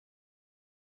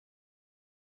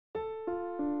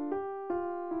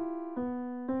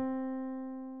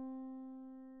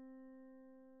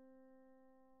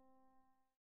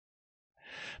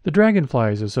The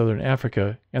dragonflies of southern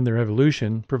Africa and their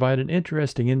evolution provide an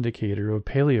interesting indicator of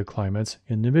paleoclimates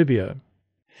in Namibia.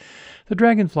 The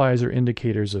dragonflies are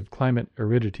indicators of climate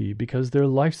aridity because their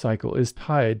life cycle is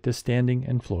tied to standing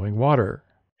and flowing water.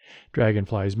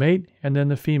 Dragonflies mate, and then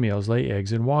the females lay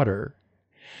eggs in water.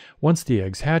 Once the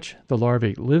eggs hatch, the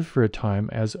larvae live for a time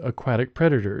as aquatic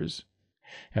predators.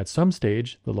 At some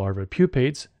stage, the larva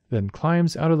pupates, then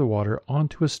climbs out of the water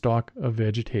onto a stalk of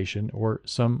vegetation or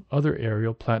some other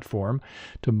aerial platform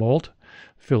to molt,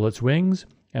 fill its wings,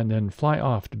 and then fly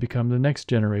off to become the next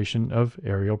generation of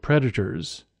aerial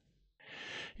predators.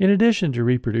 In addition to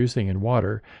reproducing in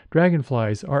water,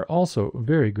 dragonflies are also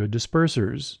very good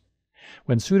dispersers.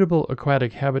 When suitable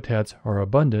aquatic habitats are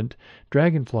abundant,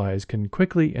 dragonflies can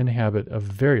quickly inhabit a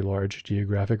very large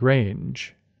geographic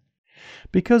range.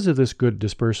 Because of this good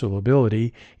dispersal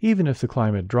ability, even if the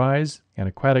climate dries and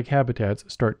aquatic habitats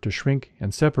start to shrink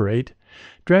and separate,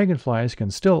 dragonflies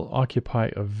can still occupy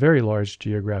a very large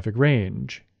geographic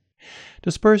range.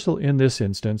 Dispersal in this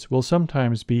instance will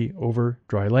sometimes be over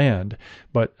dry land,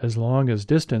 but as long as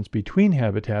distance between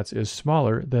habitats is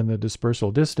smaller than the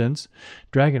dispersal distance,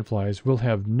 dragonflies will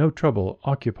have no trouble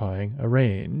occupying a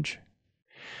range.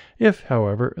 If,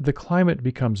 however, the climate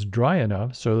becomes dry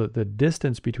enough so that the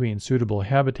distance between suitable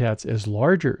habitats is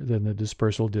larger than the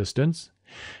dispersal distance,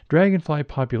 dragonfly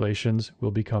populations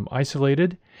will become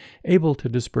isolated, able to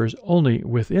disperse only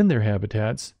within their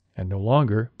habitats and no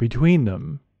longer between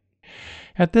them.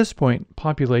 At this point,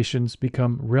 populations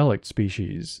become relict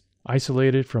species,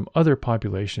 isolated from other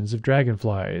populations of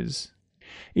dragonflies.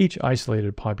 Each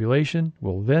isolated population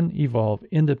will then evolve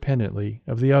independently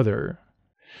of the other.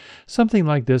 Something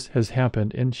like this has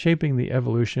happened in shaping the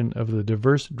evolution of the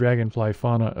diverse dragonfly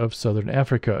fauna of southern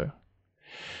Africa.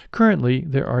 Currently,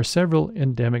 there are several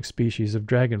endemic species of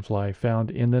dragonfly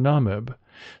found in the Namib,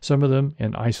 some of them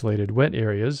in isolated wet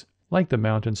areas, like the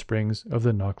mountain springs of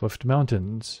the Naukluft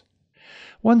Mountains.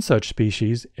 One such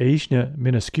species, Aishna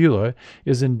minuscula,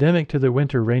 is endemic to the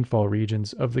winter rainfall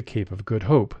regions of the Cape of Good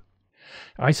Hope.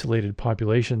 Isolated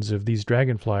populations of these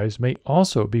dragonflies may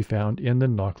also be found in the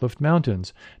Naukluft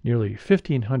Mountains, nearly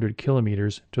 1,500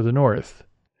 kilometers to the north.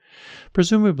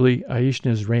 Presumably,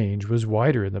 Aishna's range was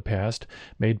wider in the past,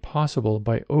 made possible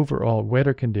by overall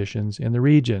wetter conditions in the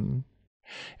region.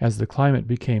 As the climate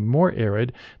became more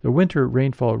arid, the winter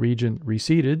rainfall region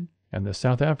receded, and the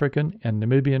South African and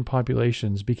Namibian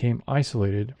populations became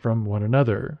isolated from one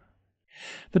another.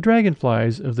 The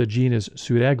dragonflies of the genus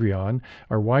Pseudagrion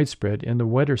are widespread in the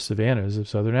wetter savannas of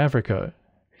southern Africa.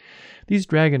 These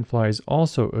dragonflies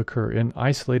also occur in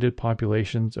isolated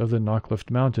populations of the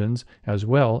Naukluft Mountains as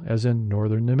well as in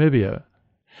northern Namibia.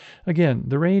 Again,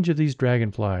 the range of these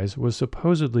dragonflies was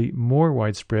supposedly more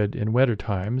widespread in wetter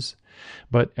times,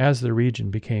 but as the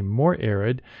region became more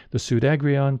arid, the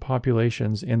Pseudagrion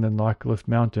populations in the Naukluft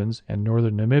Mountains and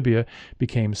northern Namibia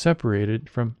became separated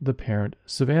from the parent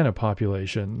savanna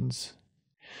populations.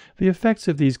 The effects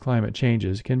of these climate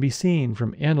changes can be seen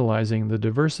from analyzing the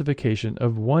diversification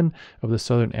of one of the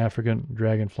southern African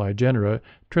dragonfly genera,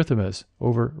 Trithomus,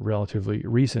 over relatively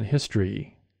recent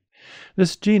history.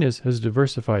 This genus has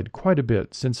diversified quite a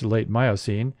bit since the late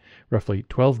Miocene, roughly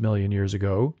 12 million years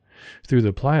ago, through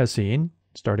the Pliocene,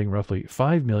 starting roughly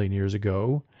 5 million years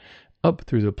ago, up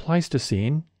through the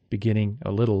Pleistocene, beginning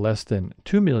a little less than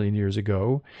 2 million years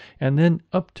ago, and then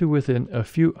up to within a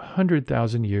few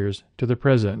 100,000 years to the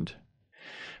present.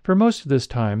 For most of this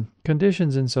time,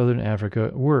 conditions in southern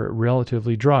Africa were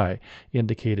relatively dry,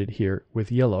 indicated here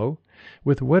with yellow,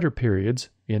 with wetter periods,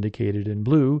 indicated in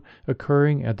blue,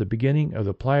 occurring at the beginning of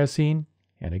the Pliocene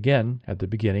and again at the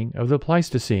beginning of the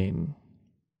Pleistocene.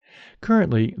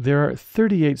 Currently, there are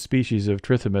 38 species of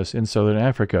Trithomus in southern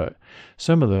Africa,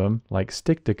 some of them, like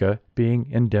Stictica, being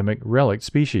endemic relict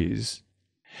species.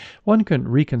 One can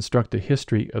reconstruct the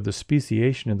history of the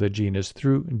speciation of the genus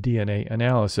through DNA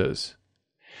analysis.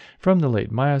 From the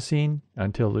late Miocene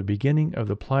until the beginning of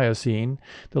the Pliocene,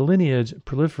 the lineage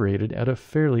proliferated at a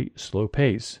fairly slow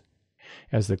pace.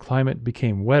 As the climate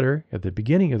became wetter at the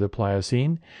beginning of the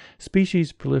Pliocene,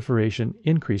 species proliferation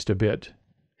increased a bit.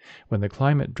 When the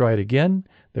climate dried again,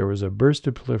 there was a burst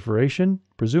of proliferation,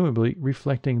 presumably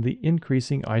reflecting the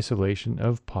increasing isolation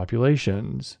of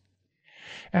populations.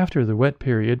 After the wet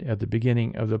period at the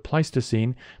beginning of the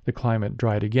Pleistocene, the climate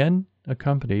dried again,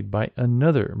 accompanied by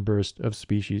another burst of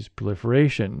species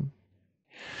proliferation.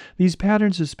 These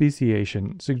patterns of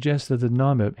speciation suggest that the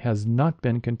Namib has not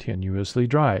been continuously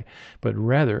dry, but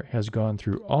rather has gone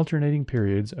through alternating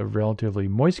periods of relatively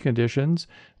moist conditions,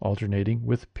 alternating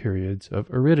with periods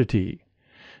of aridity.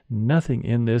 Nothing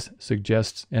in this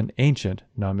suggests an ancient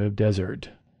Namib desert.